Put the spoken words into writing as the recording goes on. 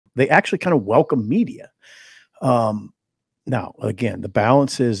they actually kind of welcome media. Now, again, the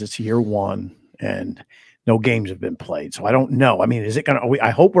balance is it's year one and no games have been played. So I don't know. I mean, is it going to,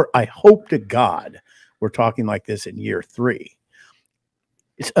 I hope to God we're talking like this in year three,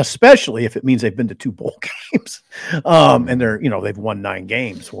 especially if it means they've been to 2 bowl games. And they're, they've won 9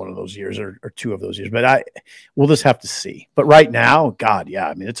 games one of those years or 2 of those years, but we'll just have to see. But right now, God, yeah,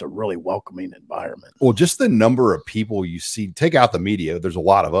 I mean, it's a really welcoming environment. Well, just the number of people you see, take out the media. There's a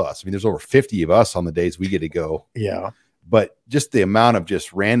lot of us. I mean, there's over 50 of us on the days we get to go. Yeah. But just the amount of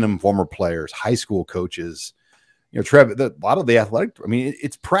just random former players, high school coaches, Trev, a lot of the athletic, I mean,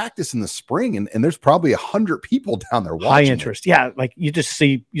 it's practice in the spring and there's probably 100 people down there watching. High interest. Yeah. Like you just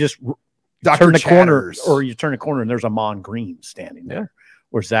turn the corner and there's Amon Green standing there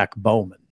or Zach Bowman.